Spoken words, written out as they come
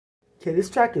Okay,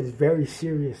 this track is very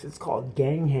serious. It's called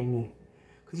Gang Hanging.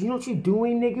 Because you know what you're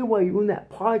doing, nigga, while you're in that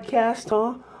podcast,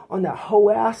 huh? On that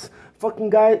hoe-ass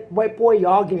fucking guy, white boy.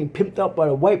 Y'all getting pimped up by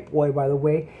the white boy, by the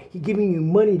way. He giving you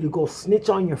money to go snitch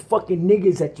on your fucking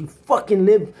niggas that you fucking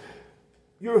live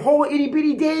your whole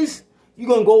itty-bitty days. You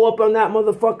gonna go up on that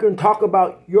motherfucker and talk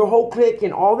about your whole clique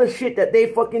and all the shit that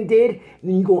they fucking did. And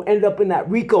then you gonna end up in that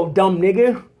Rico, dumb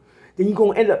nigga. Then you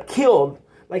gonna end up killed.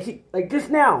 Like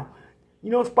just now. You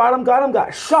know, Spot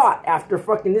got shot after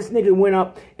fucking this nigga went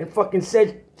up and fucking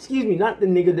said, excuse me, not the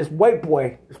nigga, this white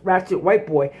boy, this ratchet white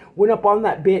boy, went up on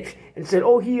that bitch and said,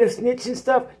 oh, he a snitch and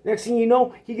stuff. Next thing you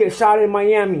know, he gets shot in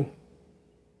Miami.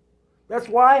 That's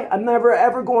why I'm never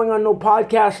ever going on no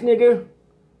podcast, nigga.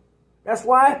 That's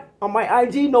why on my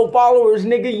IG, no followers,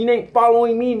 nigga. You ain't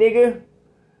following me, nigga.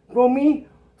 Feel me?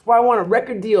 That's why I want a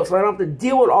record deal so I don't have to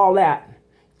deal with all that.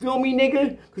 Feel me,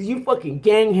 nigga? Because you fucking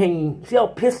gang hanging. See how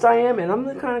pissed I am? And I'm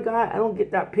the kind of guy, I don't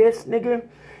get that pissed, nigga.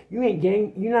 You're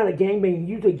not a gangbanger.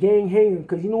 You're a gang hanger.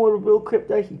 Because you know what a real crip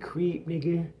does? He creep,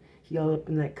 nigga. He all up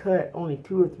in that cut. Only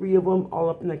 2 or 3 of them all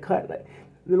up in the cut. Like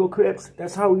little crips.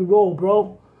 That's how we roll,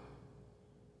 bro.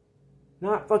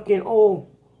 Not fucking, oh.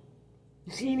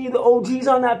 You see any of the OGs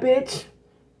on that bitch?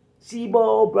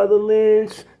 Sebo, Brother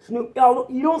Lynch, Snoop. Y'all,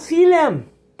 you don't see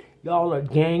them. Y'all are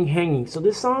gang hanging. So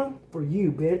this song for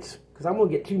you, bitch. Because I'm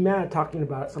going to get too mad talking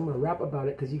about it. So I'm going to rap about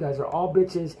it. Because you guys are all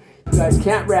bitches. You guys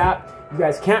can't rap. You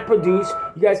guys can't produce.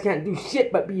 You guys can't do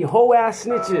shit but be hoe-ass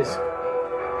snitches.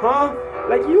 Huh?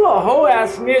 Like you a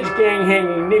hoe-ass snitch gang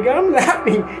hanging, nigga. I'm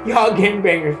laughing. Y'all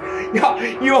gangbangers. Y'all,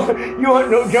 you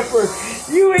want no jumper.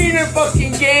 You ain't a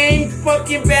fucking gang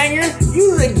fucking banger.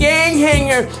 You a gang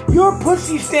hanger. You're a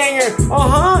pussy stanger.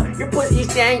 Uh-huh. You're pussy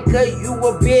stanger cause you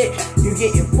a bitch. You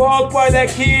getting fogged by that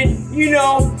kid. You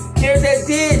know, there's that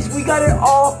ditch. We got it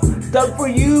all done for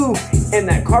you. And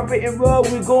that carpet and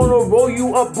rug, we gonna roll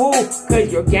you up, boo.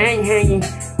 Cause you're gang hanging.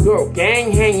 You're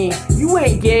gang hanging. You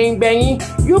ain't gang banging.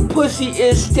 Your pussy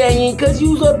is stanging. Cause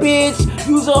you's a bitch.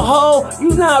 You's a hoe. You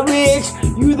not rich.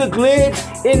 You the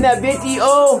glitch in that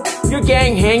video. You're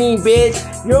gang hanging,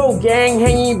 bitch. You're gang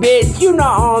hanging, bitch. You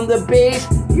not on the base.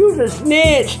 You the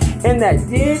snitch. And that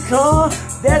ditch, huh?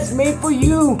 That's made for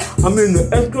you. I'm in the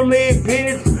Escalade,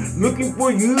 bitch. Looking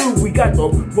for you. We got the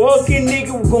fucking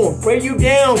nigga. We're gonna spray you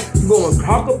down. We're gonna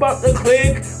talk about the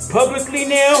clique publicly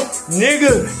now.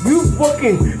 Nigga, you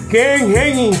fucking gang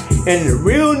hanging. And the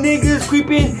real niggas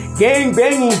creeping, gang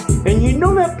banging. And you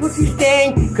know that pussy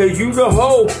stang, cause you the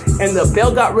hoe. And the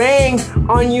bell got rang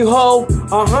on you, hoe.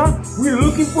 Uh-huh. We're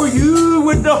looking for you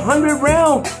with the 100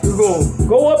 round. We're gonna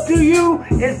go up to you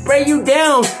and spray you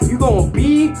down. You're gonna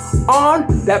be on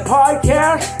that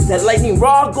podcast. That Lightning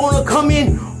Rod gonna come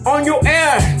in on your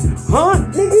ass. Huh,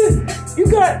 nigga? You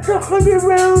got the 100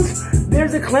 rounds.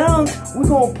 There's the clowns. We're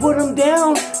gonna put them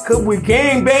down. Cause we're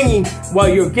gang banging while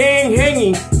you're gang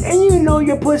hanging. And you know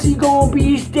your pussy gonna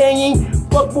be stanging.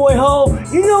 Fuckboy hoe.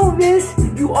 You know this.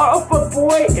 You are a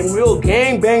fuckboy and real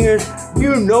gang bangers.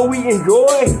 You know we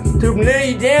enjoy to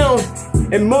lay you down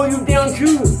and mow you down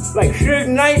too. Like Suge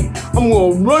Knight, I'm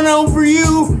gonna run over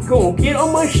you. Gonna get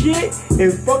on my shit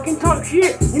and fucking talk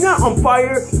shit. You're not on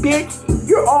fire, bitch.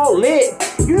 You're all lit.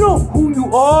 You know who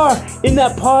you are in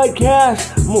that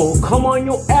podcast. I'm gonna come on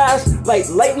your ass like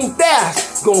lightning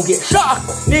fast. Gonna get shocked,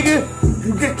 nigga.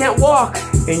 You just can't walk.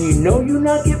 And you know you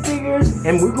not get figures.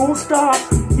 And we're gonna stop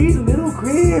these little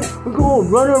cribs. We're gonna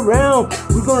run around.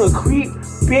 We're gonna creep,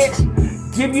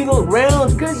 bitch. Give you those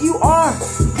rounds. Cause you are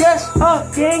just a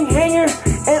gang hanger.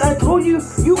 And I told you,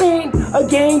 you ain't a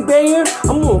gang banger.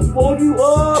 I'm gonna fold you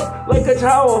up like a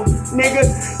towel.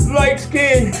 Nigga, light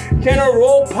skin,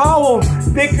 General Powell.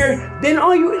 Thicker than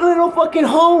all you little fucking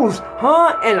hoes.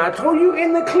 Huh? And I told you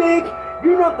in the clique,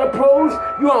 you're not the pros.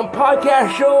 You're on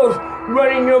podcast shows,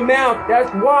 running your mouth. That's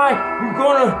why you're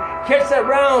gonna catch that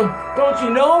round. Don't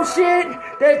you know shit?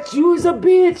 That you's a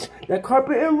bitch. That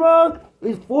carpet and rug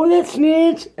is for that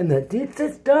snitch. And the ditch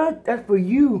that's dug, that's for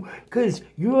you. Cause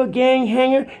you're a gang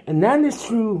hanger, and that is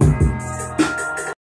true.